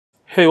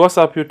Hey, what's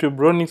up YouTube?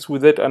 Ronix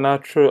with it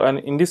another tutorial, and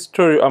in this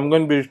tutorial I'm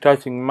going to be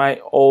retouching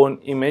my own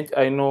image.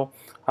 I know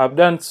I've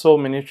done so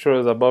many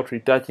tutorials about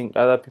retouching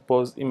other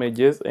people's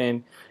images,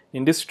 and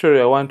in this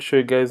tutorial I want to show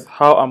you guys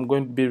how I'm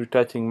going to be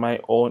retouching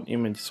my own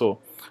image. So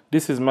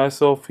this is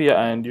myself here,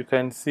 and you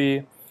can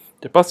see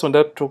the person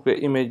that took the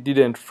image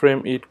didn't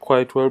frame it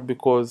quite well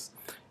because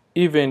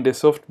even the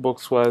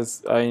softbox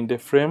was in the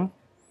frame,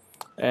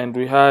 and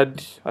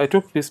I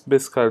took this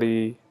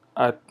basically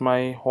at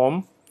my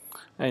home,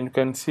 and you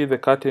can see the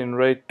curtain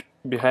right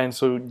behind.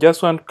 So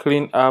just want to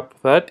clean up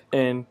that,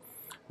 and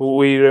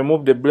we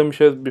remove the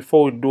blemishes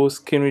before we do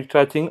skin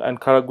retouching and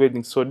color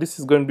grading. So this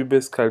is going to be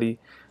basically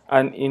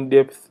an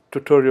in-depth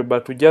tutorial,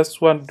 but we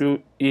just want to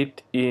do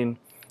it in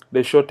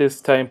the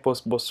shortest time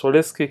possible. So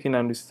let's kick in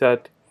and we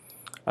start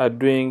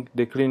doing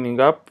the cleaning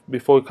up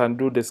before we can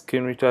do the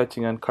skin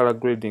retouching and color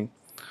grading.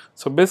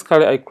 So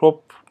basically I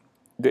crop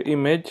the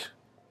image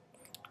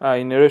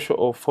in a ratio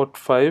of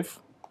 4:5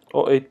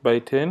 or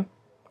 8:10.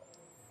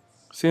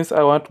 Since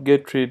I want to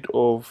get rid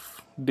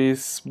of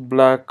this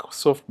black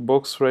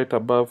softbox right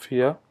above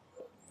here,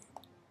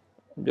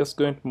 I'm just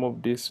going to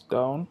move this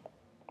down,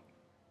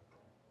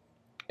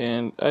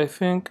 and I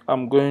think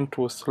I'm going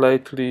to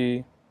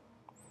slightly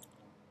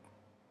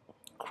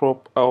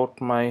crop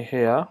out my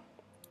hair,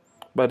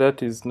 but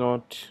that is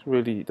not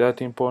really that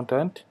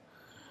important.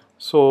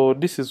 So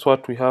this is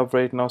what we have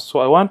right now. So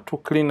I want to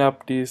clean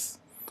up this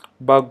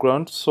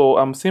background, so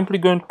I'm simply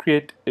going to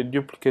create a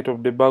duplicate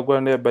of the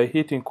background there by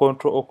hitting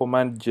Ctrl or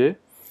Command J.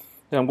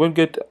 I'm going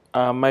to get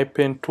my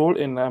pen tool,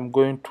 and I'm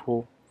going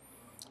to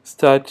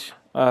start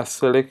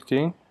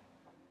selecting,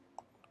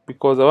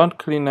 because I want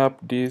to clean up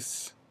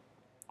this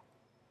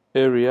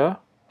area.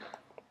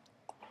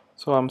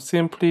 So I'm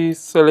simply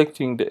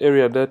selecting the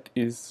area that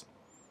is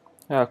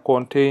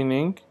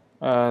containing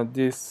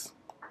this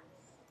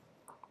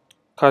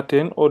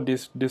curtain or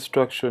this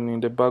distraction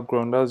in the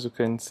background, as you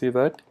can see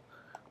that.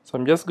 So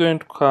I'm just going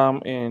to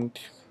come and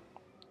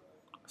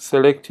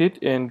select it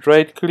and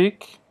right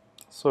click,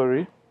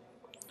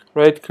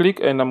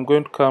 and I'm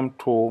going to come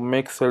to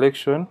make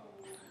selection.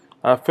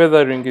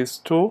 Feathering is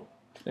 2,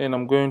 and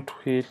I'm going to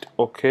hit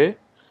OK.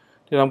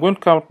 Then I'm going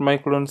to come to my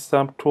clone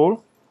stamp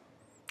tool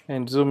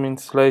and zoom in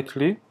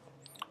slightly.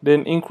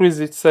 Then increase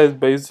its size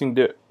by using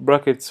the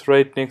brackets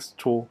right next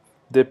to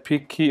the P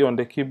key on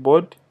the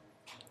keyboard.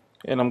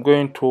 And I'm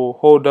going to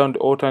hold down the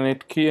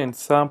alternate key and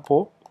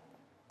sample.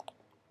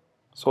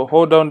 So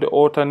hold down the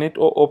alternate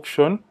or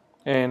option,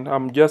 and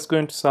I'm just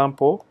going to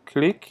sample,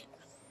 click,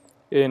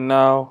 and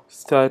now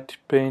start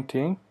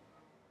painting.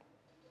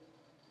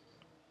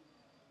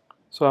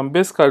 So I'm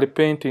basically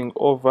painting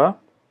over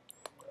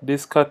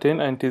this curtain,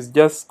 and it is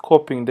just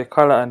copying the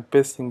color and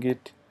pasting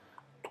it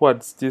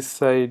towards this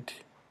side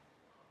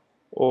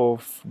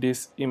of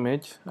this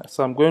image.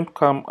 So I'm going to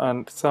come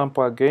and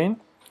sample again,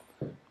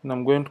 and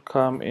I'm going to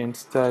come and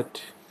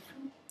start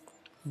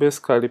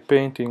basically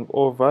painting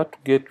over to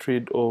get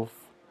rid of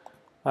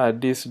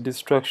this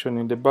distraction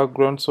in the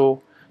background.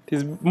 So it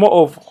is more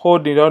of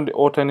holding down the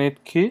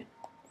alternate key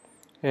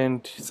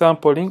and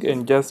sampling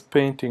and just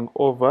painting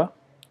over.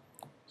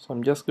 So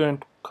I'm just going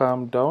to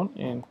calm down,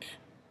 and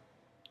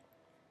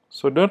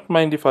so don't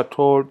mind if at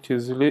all it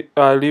is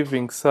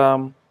leaving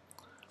some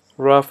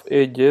rough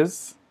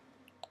edges,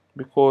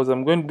 because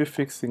I'm going to be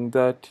fixing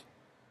that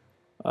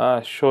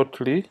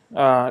shortly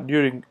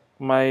during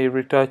my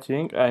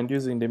retouching and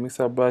using the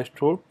mixer brush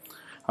tool.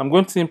 I'm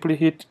going to simply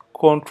hit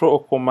Ctrl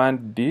or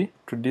Command D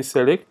to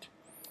deselect.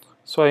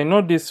 So I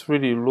know this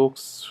really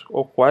looks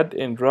awkward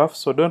and rough,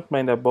 so don't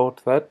mind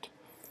about that.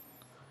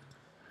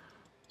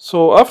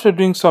 So after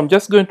doing so, I'm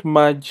just going to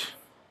merge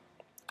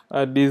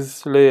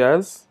these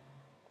layers.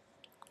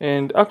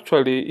 And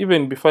actually,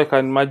 even before I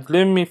can merge,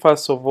 let me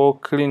first of all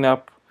clean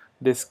up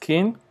the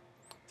skin.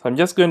 So I'm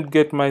just going to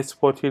get my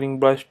spot healing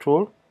brush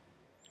tool,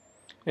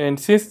 and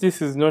since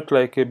this is not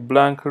like a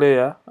blank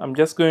layer, I'm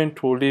just going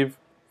to leave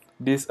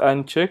this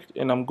unchecked,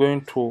 and I'm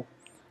going to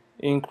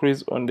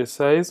increase on the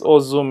size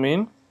or zoom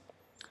in.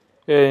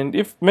 And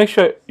make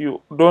sure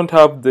you don't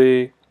have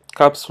the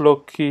caps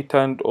lock key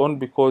turned on,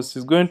 because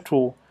it's going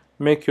to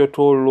make your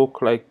tool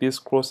look like this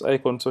cross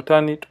icon. So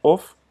turn it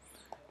off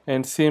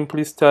and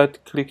simply start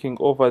clicking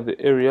over the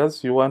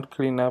areas you want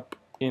clean up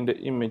in the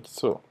image.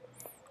 So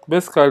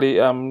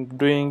basically I'm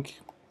doing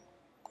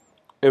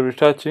a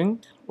retouching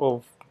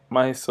of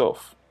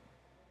myself.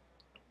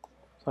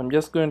 So I'm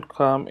just going to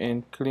come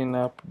and clean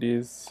up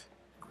these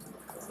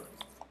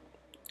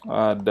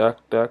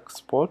dark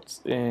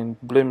spots and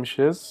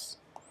blemishes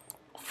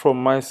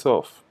from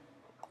myself.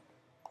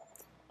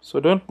 So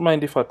don't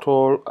mind if at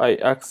all I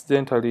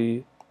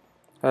accidentally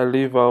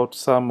leave out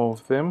some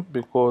of them,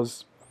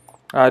 because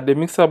the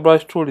mixer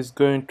brush tool is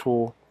going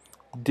to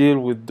deal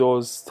with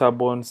those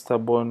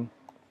stubborn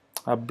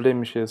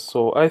blemishes.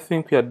 So I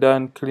think we are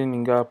done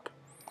cleaning up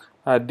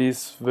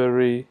this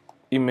very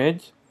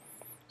image.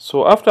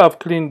 So after I've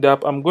cleaned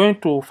up, I'm going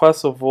to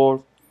first of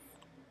all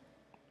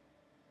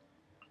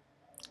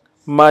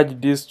merge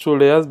these two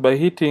layers by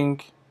hitting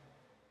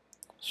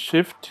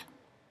Shift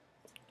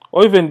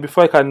or even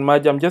before I can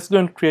merge, I'm just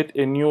going to create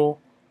a new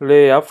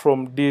layer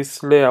from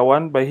this layer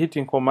 1 by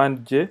hitting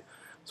Command J.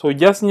 So we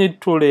just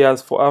need 2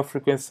 layers for our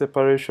frequency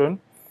separation.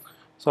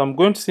 So I'm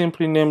going to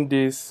simply name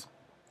this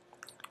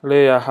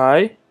layer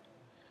high.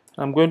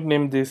 I'm going to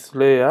name this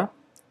layer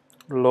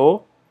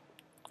low.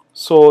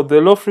 So the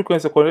low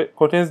frequency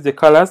contains the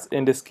colors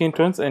and the skin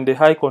tones, and the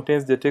high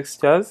contains the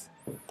textures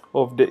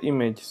of the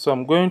image. So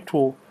I'm going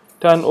to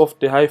turn off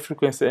the high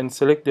frequency and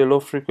select the low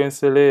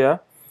frequency layer.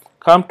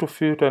 Come to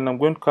filter, and I'm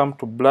going to come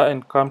to blur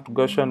and come to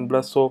Gaussian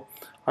blur. So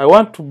I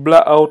want to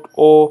blur out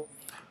or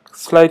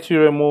slightly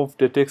remove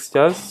the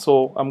textures.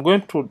 So I'm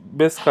going to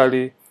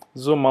basically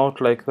zoom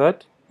out like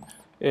that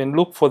and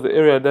look for the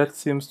area that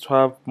seems to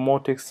have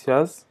more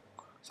textures.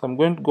 So I'm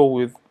going to go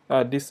with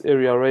this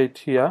area right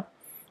here.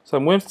 So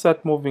I'm going to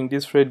start moving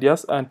this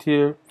radius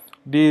until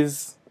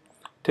these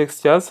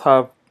textures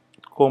have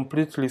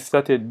completely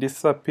started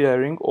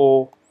disappearing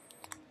or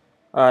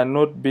are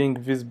not being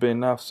visible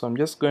enough. So I'm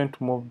just going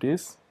to move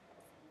this.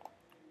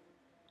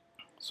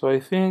 So I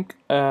think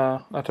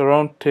at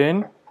around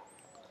 10,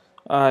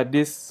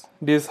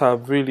 these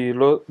have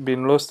really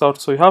been lost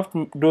out. So you have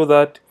to do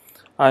that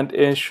and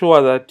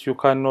ensure that you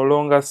can no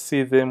longer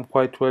see them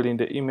quite well in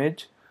the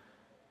image,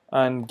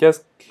 and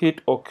just hit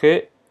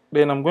OK.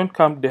 Then I'm going to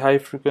come to the high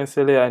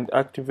frequency layer and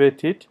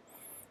activate it.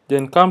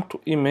 Then come to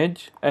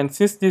image, and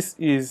since this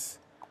is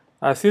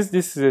a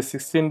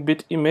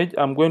 16-bit image,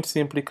 I'm going to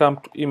simply come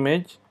to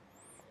image,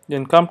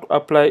 then come to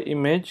apply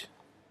image,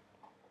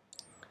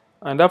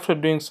 and after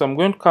doing so, I'm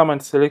going to come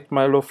and select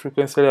my low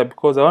frequency layer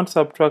because I want to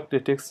subtract the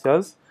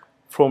textures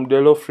from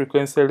the low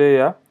frequency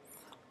layer.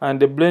 And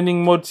the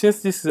blending mode,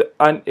 since this is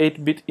an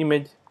 8-bit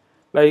image,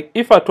 like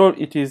if at all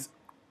it is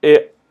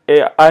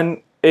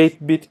an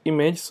 8-bit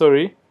image,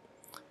 sorry,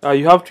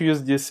 you have to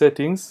use these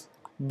settings.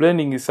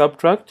 Blending is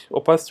subtract,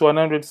 opacity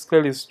 100,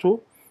 scale is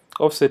 2,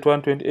 offset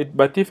 128.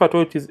 But if at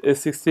all it is a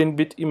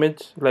 16-bit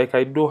image like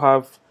I do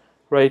have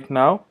right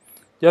now,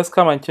 just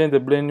come and change the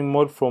blending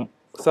mode from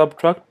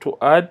subtract to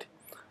add.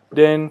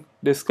 Then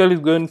the scale is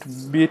going to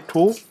be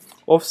 2,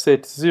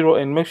 offset 0,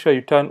 and make sure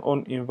you turn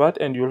on invert,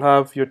 and you'll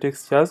have your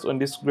textures on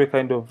this gray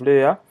kind of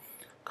layer.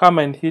 Come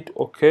and hit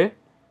OK.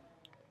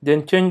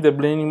 Then change the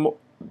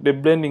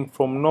blending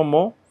from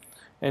normal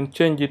and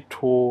change it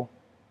to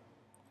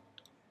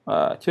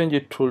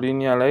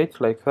linear light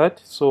like that.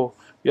 So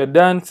we are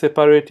done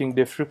separating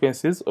the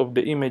frequencies of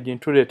the image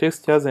into the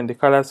textures and the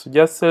colors. So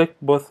just select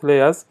both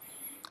layers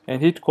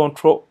and hit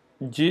Ctrl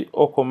G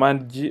or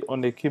Command G on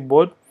the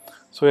keyboard.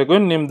 So we're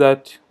going to name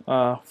that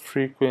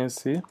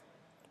frequency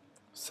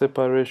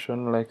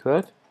separation like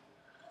that.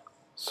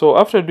 So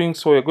after doing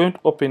so, we're going to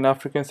open our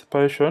frequency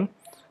separation,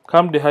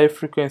 come to the high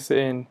frequency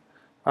and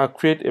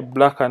create a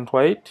black and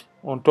white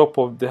on top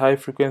of the high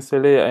frequency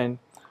layer, and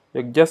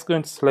we're just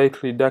going to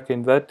slightly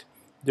darken that.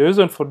 The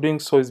reason for doing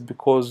so is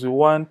because we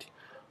want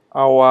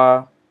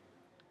the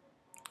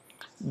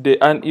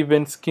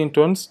uneven skin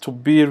tones to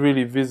be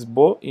really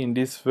visible in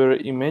this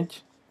very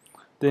image.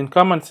 Then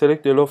come and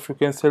select the low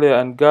frequency layer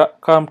and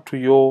come to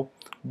your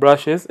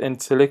brushes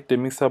and select the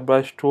mixer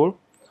brush tool.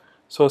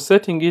 So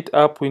setting it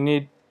up, we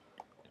need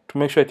to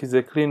make sure it is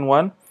a clean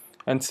one,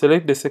 and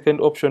select the second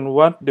option. We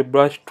want the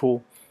brush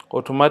to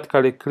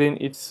automatically clean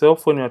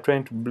itself when you are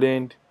trying to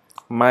blend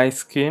my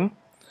skin.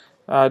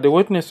 The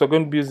wetness, we're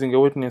going to be using a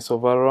wetness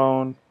of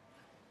around,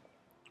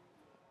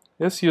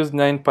 let's use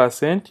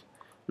 9%,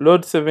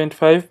 load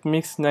 75,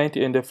 mix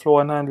 90, and the flow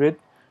 100.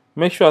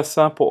 Make sure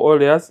sample all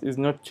layers is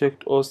not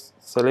checked or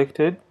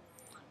selected.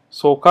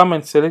 So come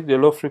and select the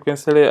low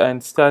frequency layer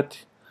and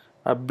start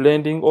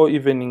blending or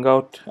evening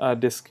out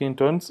the skin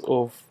tones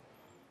of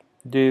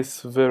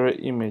this very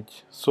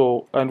image.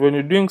 So, and when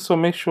you're doing so,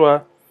 make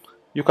sure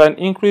you can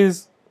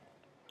increase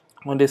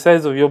on the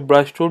size of your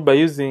brush tool by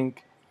using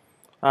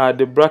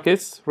the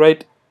brackets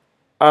right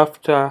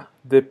after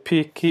the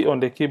P key on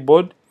the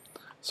keyboard.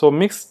 So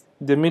mix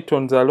the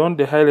midtones alone,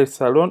 the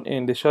highlights alone,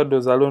 and the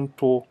shadows alone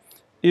to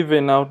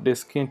even out the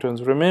skin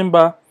tones.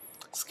 Remember,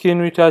 skin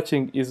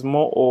retouching is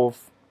more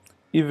of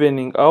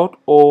evening out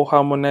or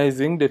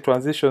harmonizing the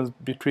transitions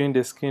between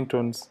the skin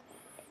tones.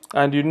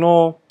 And you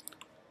know,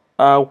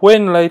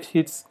 when light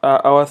hits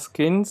our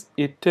skins,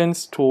 it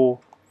tends to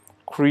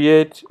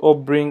create or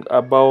bring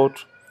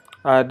about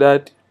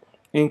that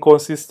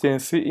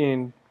inconsistency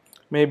in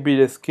maybe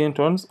the skin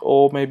tones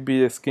or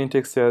maybe the skin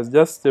textures.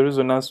 That's the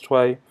reason as to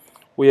why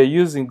we are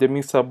using the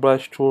mixer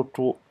brush tool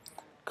to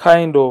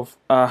kind of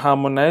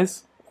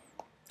harmonize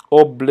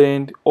or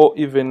blend or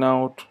even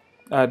out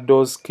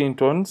those skin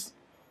tones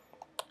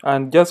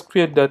and just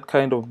create that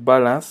kind of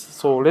balance.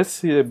 So let's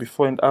see the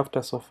before and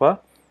after so far.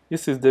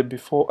 This is the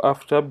before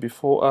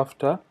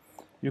after.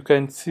 You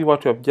can see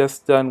what we have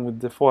just done with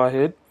the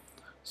forehead.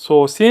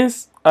 So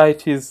since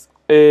it is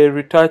a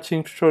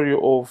retouching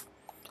tutorial of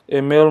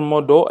a male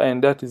model,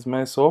 and that is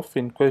myself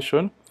in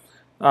question,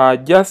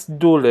 just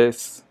do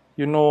less.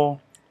 You know,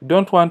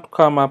 don't want to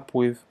come up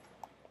with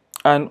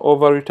an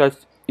over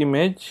retouched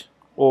image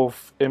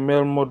of a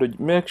male model.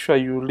 Make sure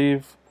you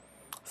leave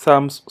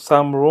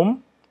some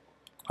room,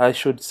 I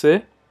should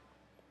say,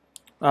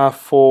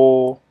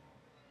 for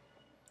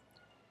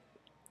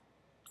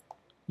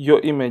your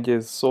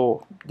images.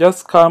 So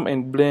just come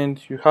and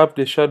blend. You have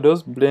the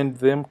shadows, blend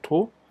them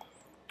too,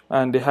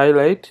 and the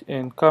highlight,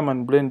 and come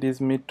and blend these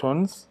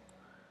midtones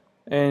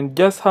and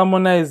just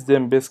harmonize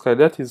them. Basically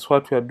that is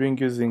what we are doing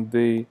using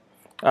the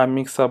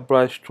mixer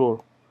brush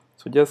tool.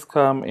 So just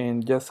come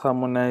and just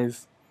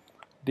harmonize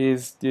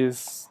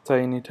these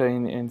tiny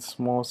and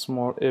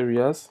small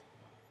areas.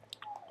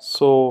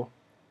 So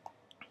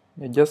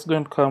you're just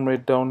going to come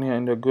right down here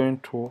and you're going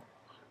to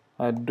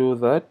do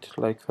that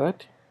like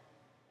that.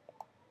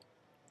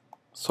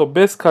 So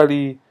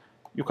basically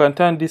you can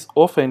turn this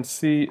off and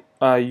see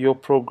your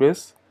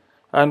progress.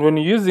 And when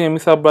you're using a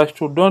mixer brush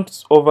tool,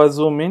 don't over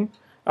zoom in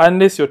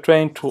unless you're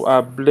trying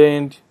to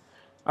blend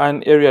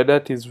an area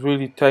that is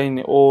really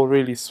tiny or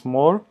really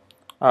small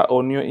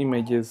on your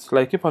images.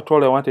 Like if at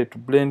all I wanted to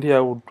blend here,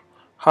 I would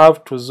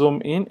have to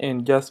zoom in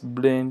and just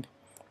blend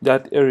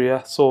that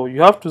area. So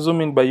you have to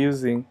zoom in by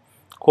using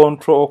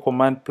Ctrl or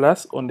Command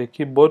plus on the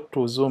keyboard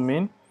to zoom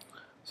in.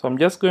 So I'm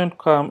just going to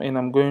come and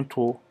I'm going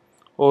to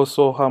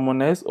also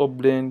harmonize or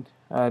blend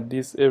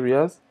these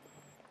areas.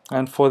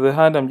 And for the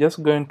hand, I'm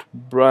just going to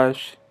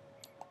brush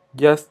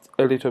just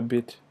a little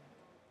bit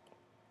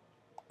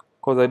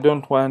because I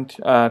don't want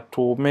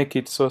to make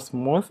it so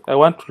smooth. I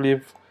want to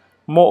leave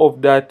more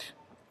of that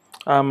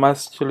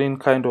masculine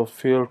kind of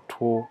feel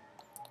to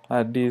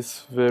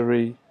this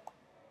very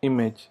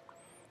image.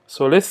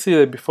 So let's see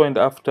the before and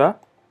after.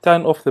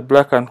 Turn off the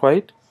black and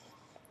white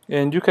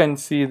and you can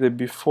see the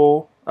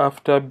before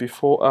after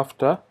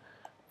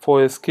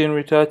for a skin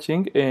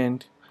retouching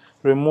and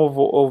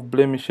removal of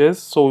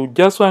blemishes. So we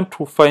just want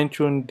to fine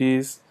tune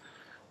this.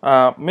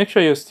 Make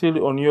sure you're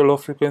still on your low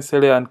frequency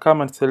layer and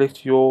come and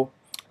select your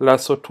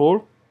lasso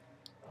tool.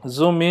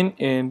 Zoom in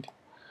and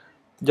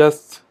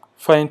just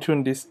fine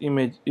tune this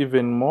image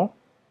even more.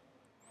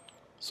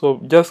 So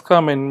just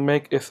come and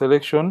make a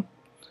selection.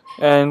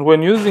 And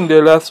when using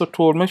the lasso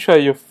tool, make sure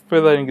your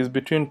feathering is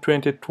between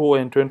 22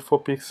 and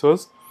 24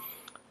 pixels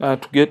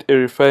to get a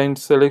refined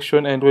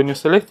selection. And when you're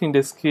selecting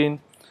the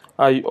skin,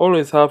 you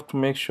always have to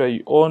make sure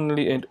you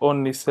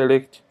only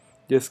select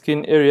the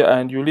skin area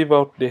and you leave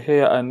out the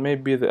hair and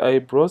maybe the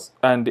eyebrows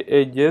and the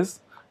edges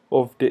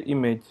of the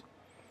image.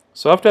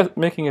 So after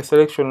making a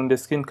selection on the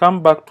skin,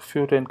 come back to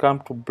filter and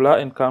come to blur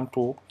and come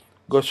to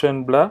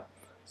Gaussian blur.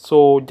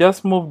 So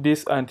just move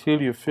this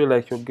until you feel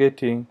like you're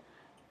getting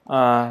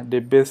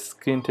the best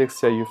skin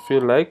texture you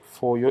feel like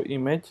for your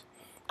image.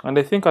 And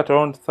I think at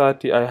around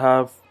 30 I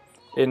have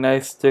a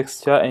nice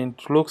texture and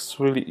it looks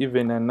really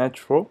even and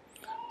natural.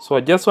 So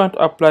I just want to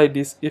apply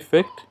this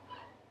effect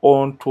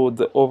onto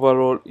the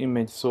overall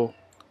image. So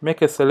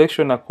make a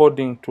selection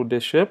according to the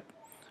shape,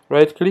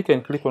 right click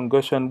and click on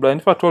Gaussian blur.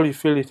 And if at all you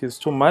feel it is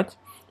too much,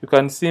 you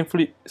can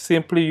simply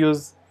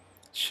use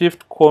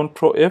Shift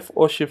Ctrl F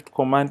or Shift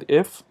Command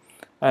F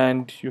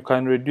and you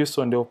can reduce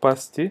on the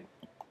opacity.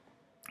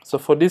 So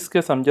for this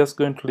case I'm just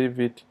going to leave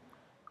it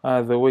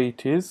the way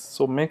it is.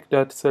 So make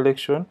that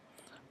selection,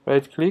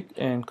 right click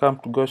and come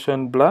to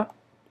Gaussian blur.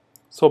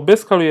 So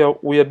basically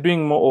we are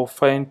doing more of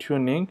fine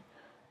tuning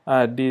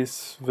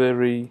this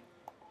very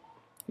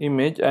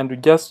image and we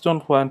just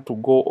don't want to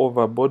go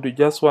overboard. We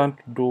just want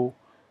to do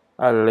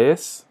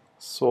less.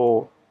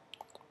 So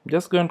I'm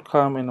just going to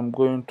come and I'm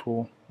going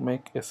to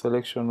make a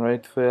selection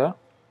right there.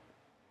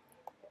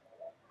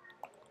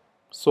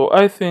 So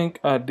I think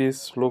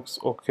this looks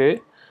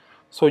okay.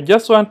 So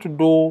just want to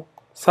do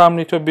some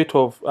little bit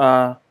of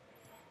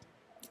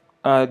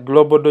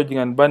global dodging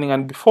and burning.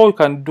 And before we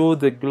can do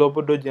the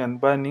global dodging and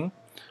burning,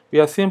 we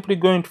are simply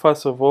going to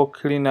first of all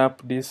clean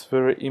up this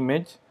very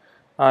image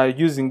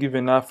using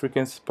even our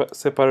frequency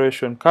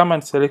separation. Come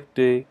and select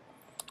the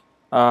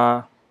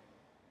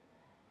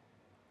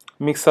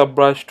mixer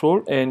brush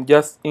tool and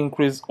just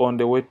increase on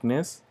the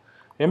wetness.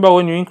 Remember,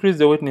 when you increase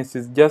the wetness,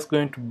 it's just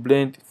going to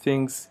blend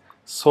things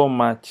so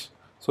much.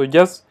 So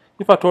just,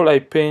 if at all I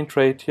paint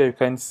right here, you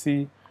can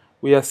see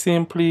we are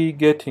simply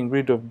getting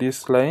rid of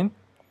this line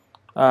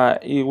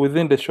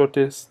within the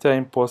shortest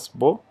time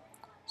possible.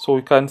 So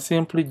we can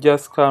simply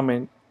just come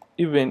and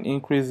even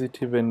increase it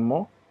even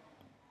more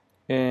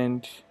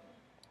and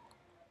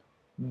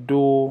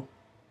do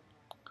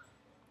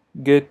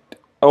get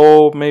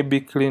or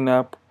maybe clean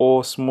up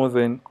or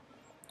smoothen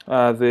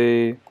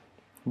the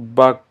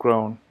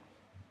background.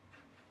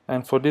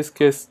 And for this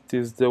case it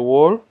is the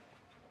wall.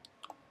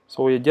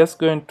 So we're just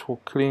going to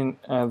clean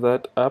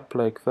that up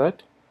like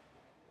that.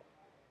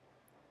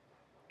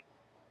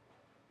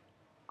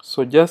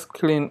 So just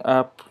clean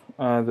up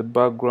the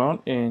background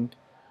and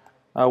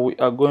we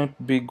are going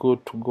to be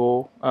good to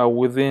go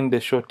within the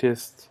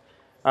shortest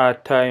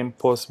time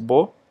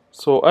possible.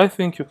 So I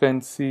think you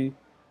can see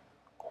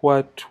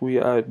what we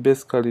are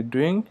basically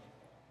doing.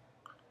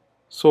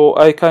 So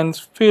I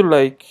feel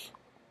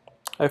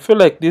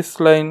like this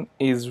line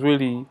is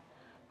really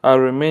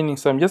remaining.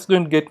 So I'm just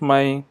going to get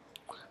my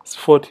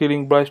spot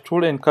healing brush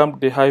tool and come to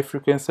the high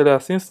frequency layer.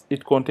 Since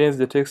it contains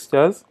the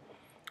textures,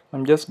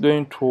 I'm just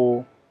going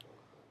to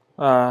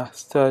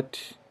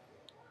start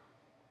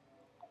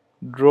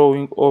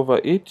drawing over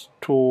it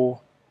to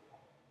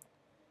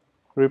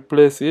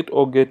replace it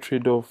or get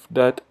rid of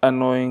that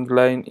annoying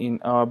line in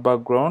our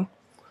background.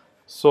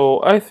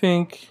 So I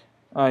think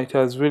it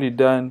has really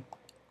done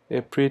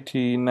a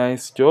pretty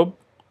nice job.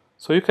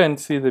 So you can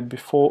see the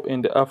before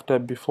and the after.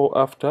 Before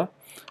after,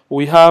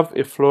 we have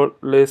a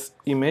flawless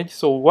image.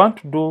 So we want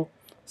to do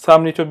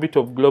some little bit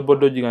of global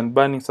dodging and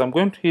burning. So I'm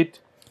going to hit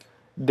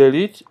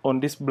delete on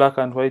this black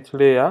and white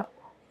layer.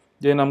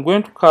 Then I'm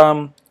going to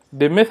come,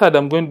 the method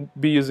I'm going to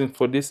be using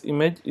for this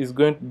image is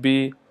going to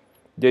be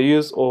the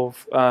use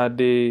of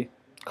the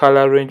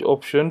color range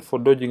option for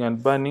dodging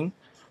and burning.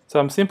 So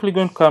I'm simply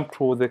going to come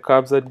to the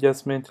curves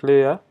adjustment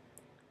layer.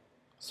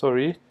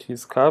 Sorry, it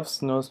is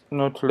curves,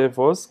 not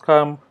levels.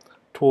 Come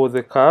to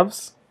the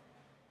curves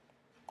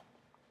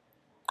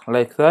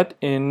like that,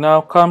 and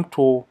now come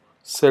to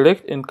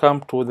select and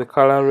come to the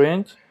color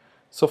range.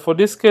 So for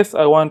this case,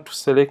 I want to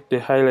select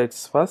the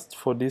highlights first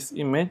for this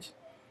image,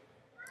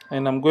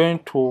 and I'm going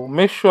to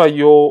make sure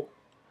you're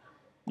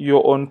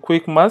on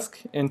quick mask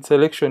and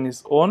selection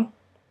is on.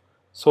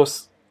 So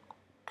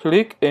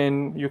click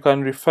and you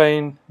can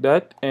refine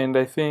that, and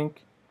I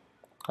think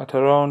at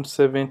around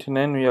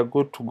 79 we are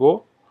good to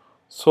go.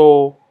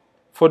 So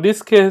for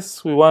this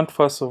case, we want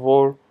first of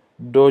all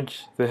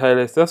dodge the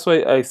highlights. That's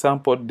why I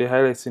sampled the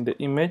highlights in the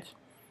image.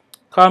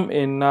 Come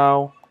and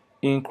now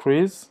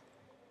increase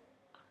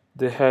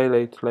the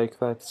highlight like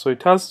that. So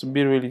it has to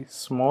be really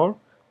small.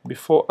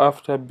 Before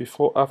after,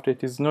 before after,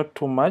 it is not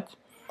too much.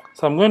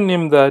 So I'm going to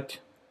name that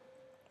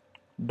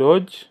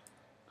dodge.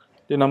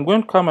 Then I'm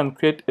going to come and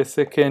create a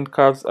second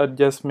curves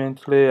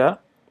adjustment layer,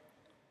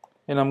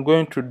 and I'm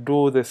going to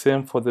do the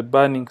same for the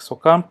burning. So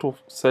come to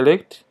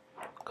select,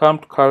 come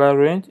to color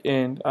range,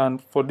 and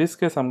for this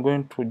case I'm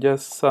going to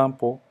just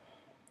sample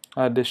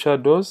the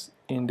shadows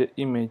in the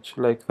image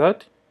like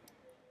that,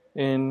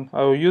 and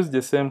I will use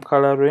the same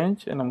color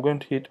range, and I'm going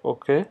to hit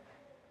OK.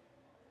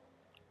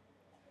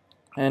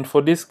 And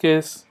for this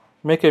case,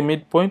 make a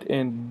midpoint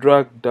and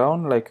drag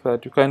down like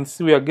that. You can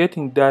see we are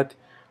getting that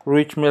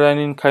rich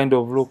melanin kind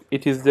of look.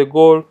 It is the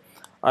goal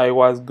I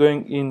was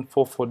going in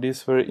for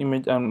this very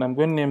image, and I'm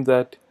going to name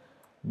that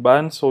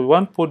burn. So we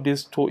want to put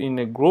these two in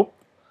a group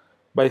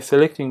by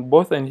selecting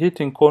both and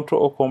hitting Ctrl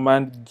or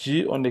Command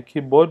G on the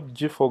keyboard,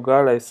 G for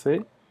girl I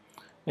say,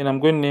 and I'm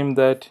going to name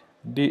that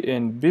D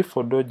and B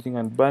for dodging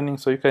and burning.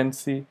 So you can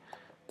see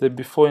the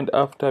before and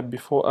after,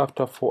 before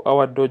after for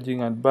our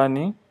dodging and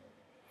burning.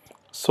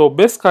 So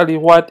basically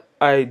what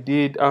I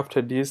did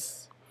after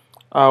this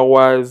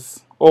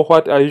was, or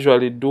what I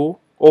usually do,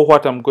 or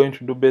what I'm going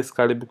to do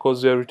basically,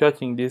 because we are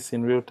retouching this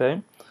in real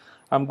time,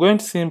 I'm going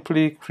to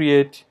simply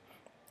create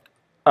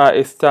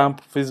a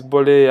stamp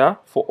visible layer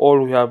for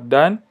all we have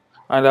done,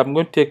 and I'm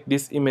going to take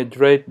this image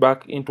right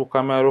back into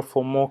Camera Raw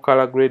for more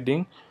color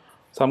grading.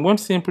 So I'm going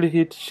to simply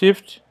hit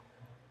Shift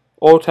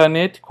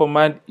Alternate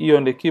Command E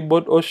on the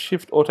keyboard, or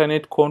Shift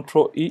Alternate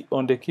Control E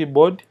on the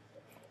keyboard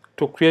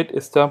to create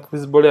a stamp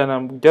visible layer, and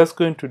I'm just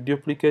going to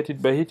duplicate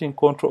it by hitting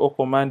Ctrl or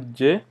Command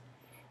J.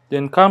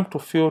 Then come to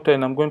filter,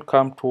 and I'm going to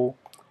come to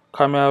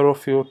Camera Raw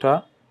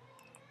filter.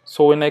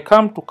 So when I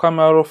come to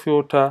Camera Raw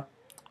filter,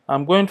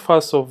 I'm going to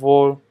first of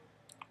all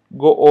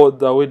go all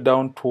the way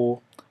down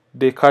to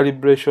the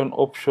calibration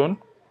option,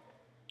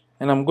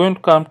 and I'm going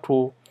to come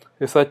to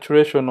the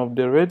saturation of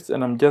the reds,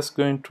 and I'm just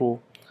going to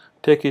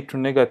take it to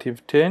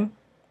 -10,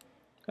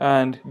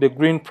 and the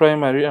green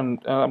primary,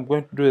 and I'm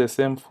going to do the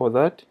same for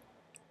that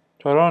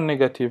to around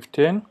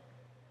 -10.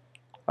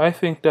 I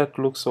think that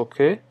looks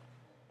okay.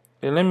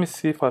 And let me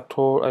see if at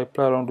all I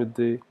play around with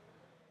the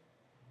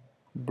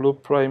blue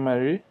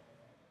primary.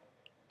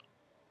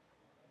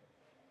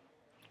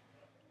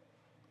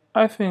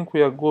 I think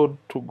we are good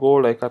to go,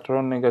 like at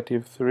around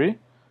 -3.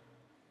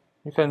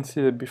 You can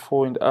see the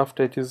before and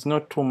after, it is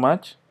not too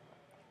much.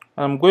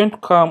 I'm going to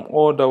come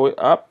all the way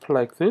up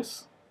like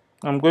this.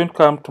 I'm going to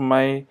come to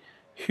my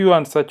hue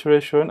and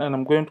saturation, and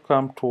I'm going to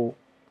come to,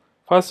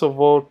 first of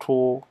all,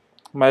 to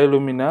my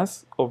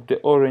luminance of the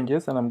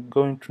oranges, and I'm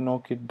going to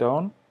knock it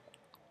down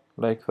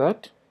like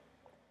that.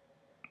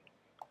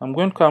 I'm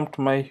going to come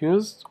to my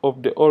hues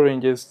of the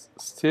oranges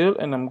still,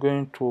 and I'm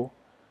going to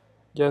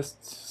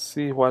just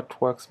see what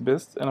works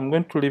best, and I'm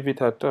going to leave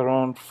it at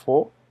around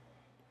 4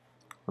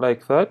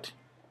 like that.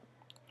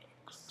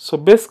 So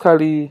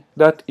basically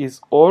that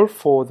is all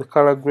for the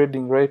color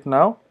grading right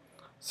now.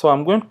 So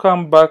I'm going to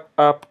come back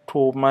up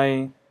to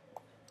my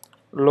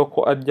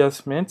local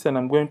adjustments, and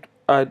I'm going to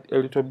add a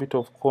little bit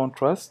of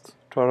contrast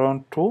to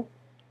around 2,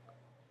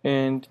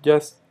 and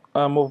just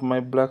move my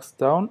blacks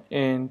down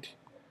and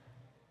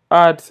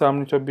add some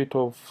little bit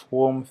of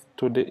warmth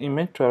to the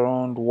image to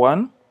around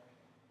 1.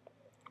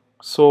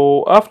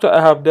 So after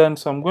I have done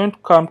so, I'm going to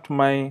come to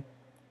my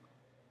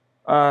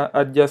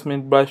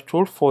adjustment brush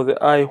tool for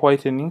the eye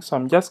whitening. So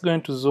I'm just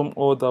going to zoom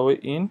all the way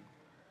in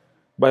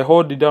by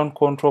holding down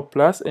Ctrl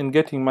plus and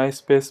getting my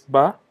space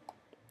bar,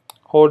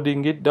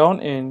 holding it down,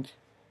 and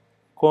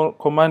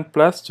Command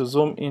plus to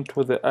zoom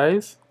into the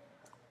eyes.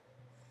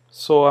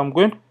 So I'm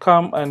going to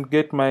come and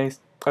get my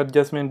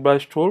adjustment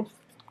brush tool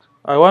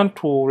I want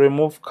to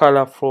remove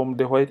color from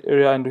the white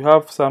area, and we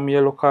have some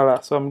yellow color,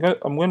 so I'm going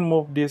to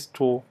move this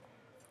to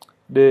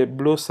the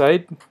blue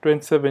side.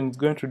 27 is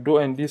going to do,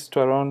 and this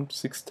to around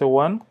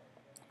 61.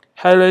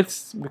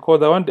 Highlights,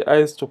 because I want the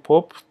eyes to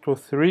pop, to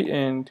 3,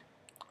 and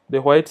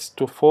the whites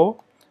to 4.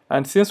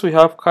 And since we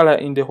have color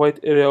in the white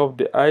area of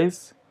the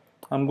eyes,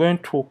 I'm going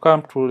to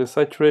come to the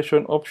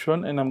saturation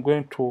option, and I'm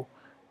going to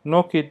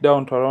knock it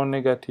down to around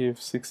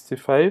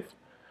 -65.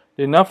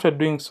 Then after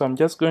doing so, I'm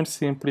just going to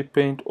simply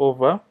paint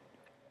over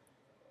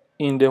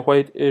in the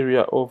white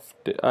area of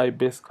the eye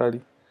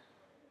basically.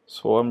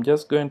 So I'm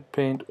just going to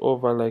paint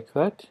over like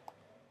that,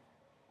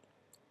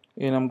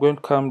 and I'm going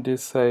to come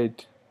this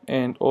side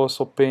and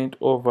also paint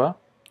over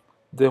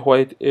the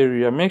white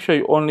area. Make sure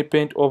you only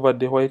paint over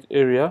the white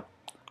area,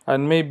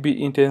 and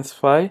maybe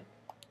intensify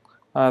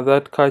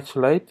that catch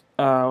light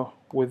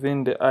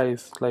within the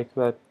eyes like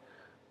that,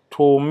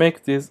 to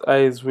make these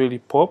eyes really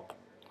pop.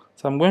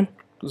 So I'm going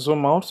to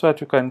zoom out so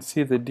that you can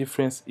see the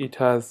difference it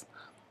has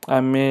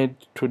made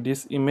to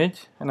this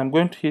image, and I'm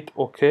going to hit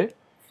OK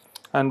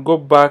and go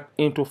back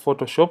into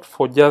Photoshop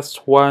for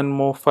just one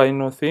more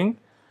final thing.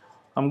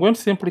 I'm going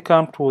to simply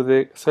come to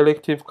the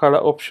selective color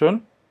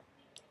option,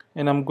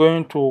 and I'm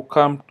going to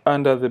come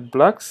under the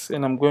blacks,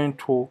 and I'm going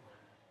to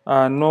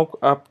knock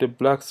up the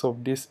blacks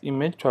of this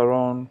image to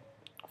around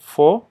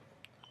 4.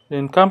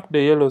 Then come to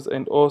the yellows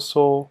and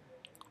also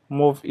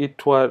move it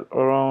toward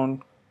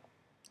around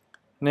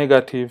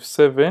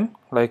 -7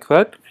 like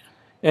that.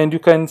 And you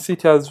can see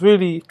it has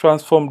really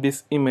transformed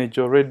this image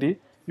already.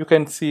 You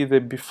can see the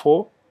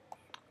before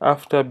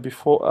after.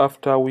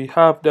 We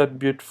have that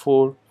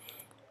beautiful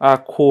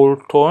cool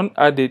tone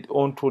added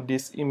onto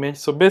this image.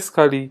 So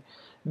basically,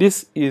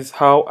 this is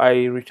how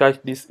I retouch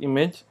this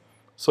image.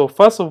 So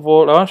first of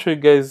all, I want to show you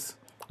guys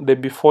the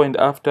before and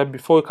after,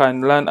 before you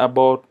can learn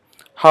about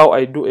how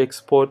I do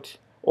export,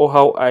 or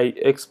how I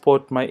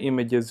export my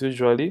images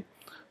usually.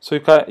 So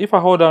you can, if I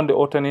hold down the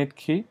alternate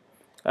key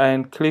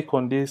and click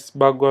on this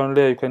background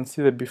layer, you can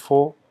see the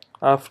before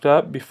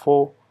after.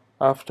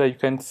 You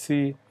can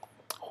see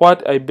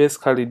what I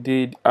basically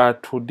did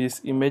to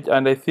this image,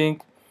 and I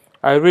think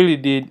I really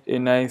did a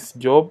nice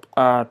job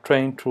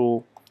trying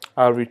to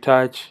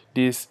retouch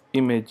this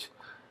image.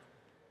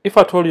 If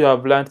at all you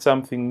have learned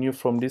something new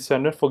from this,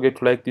 and don't forget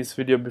to like this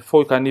video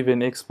before you can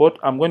even export.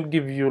 I'm going to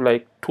give you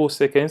like 2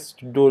 seconds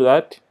to do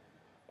that.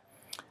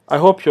 I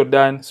hope you're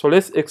done. So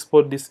let's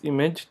export this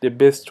image the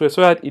best way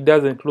so that it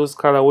doesn't lose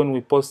color when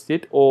we post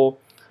it or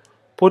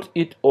put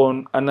it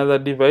on another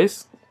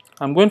device.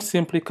 I'm going to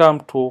simply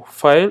come to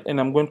File, and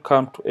I'm going to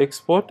come to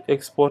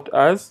Export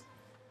as.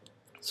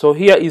 So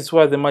here is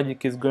where the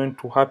magic is going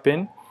to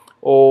happen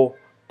or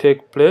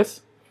take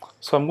place.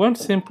 So I'm going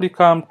to simply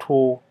come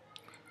to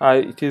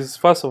it is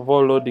first of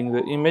all loading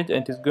the image,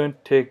 and it's going to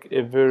take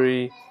a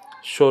very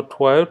short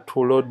while to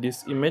load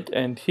this image,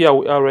 and here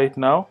we are right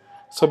now.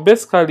 So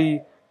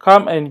basically,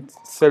 come and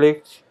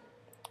select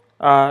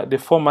the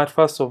format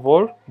first of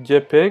all,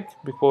 JPEG,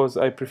 because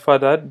I prefer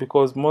that,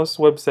 because most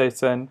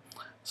websites and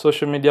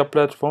social media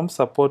platforms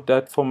support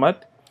that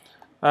format.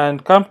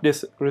 And come to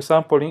this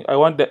resampling. I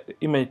want the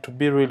image to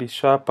be really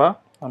sharper.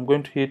 I'm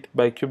going to hit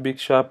bicubic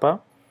sharper.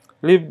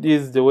 Leave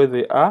these the way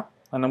they are,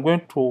 and I'm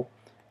going to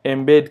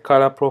embed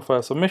color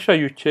profile. So make sure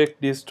you check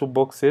these 2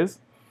 boxes,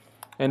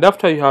 and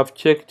after you have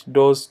checked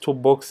those 2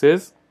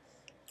 boxes,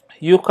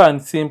 you can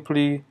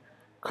simply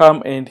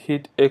come and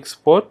hit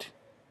export.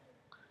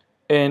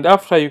 And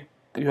after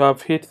you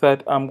have hit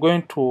that, I'm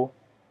going to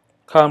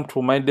come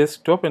to my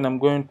desktop, and I'm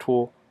going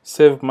to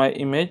save my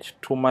image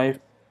to my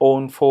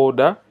own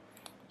folder.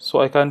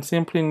 So I can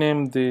simply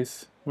name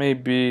this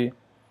maybe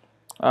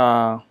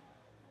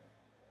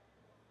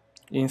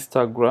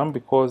Instagram,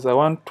 because I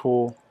want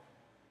to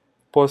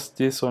post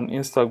this on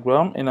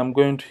Instagram, and I'm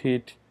going to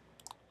hit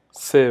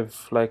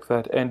save like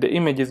that, and the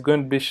image is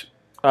going to be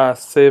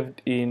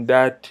saved in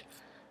that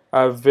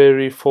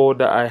very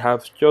folder I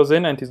have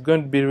chosen, and it's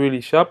going to be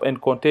really sharp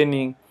and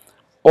containing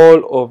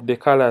all of the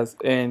colors.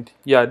 And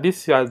yeah,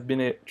 this has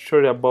been a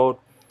tutorial about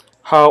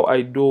how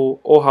I do,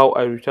 or how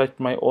I retouch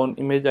my own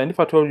image. And if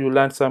at all you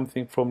learned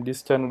something from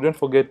this channel, don't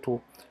forget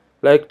to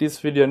like this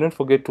video, and don't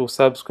forget to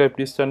subscribe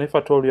this channel. If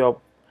at all you have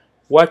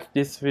watched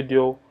this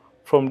video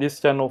from this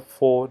channel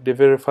for the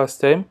very first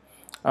time,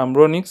 I'm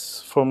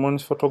Ronix from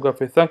Ronix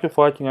Photography. Thank you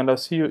for watching, and I'll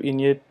see you in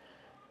yet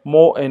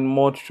more and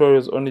more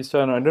tutorials on this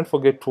channel. And don't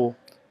forget to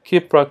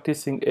keep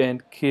practicing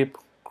and keep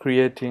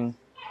creating.